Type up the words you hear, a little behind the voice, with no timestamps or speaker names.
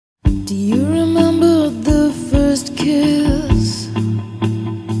Do you remember the first kiss?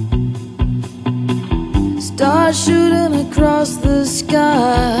 Stars shooting across the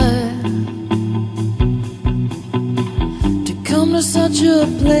sky, to come to such a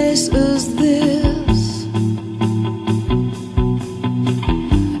place as this.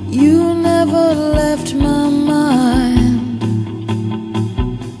 You never left my mind.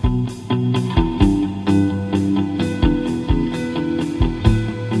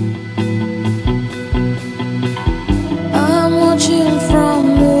 I'm watching from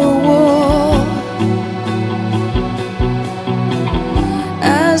the wall,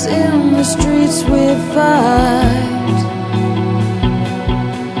 as in the streets we fight.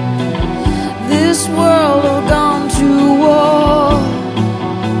 This world all gone to war.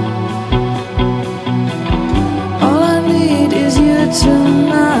 All I need is you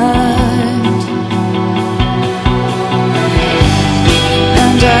tonight,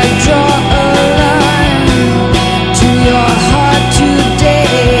 and I draw a line to your heart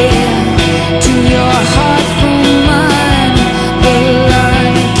today, to your heart from mine. The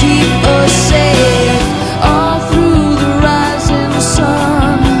line to keep us safe all through the rising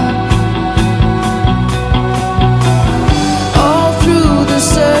sun, all through the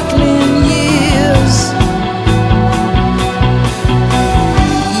circling years.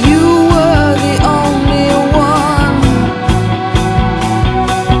 You were the only one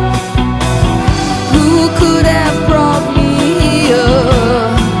who could have brought me here,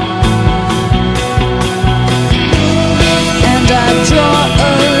 and I draw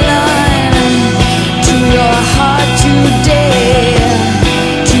a line to your heart today,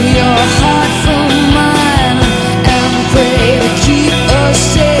 to your heart from mine, and pray to keep us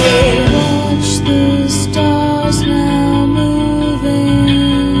safe. Watch the stars now moving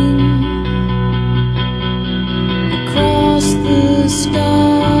across the sky.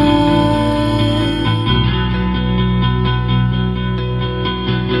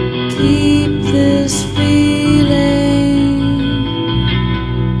 Keep this feeling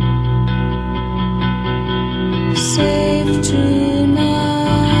safe to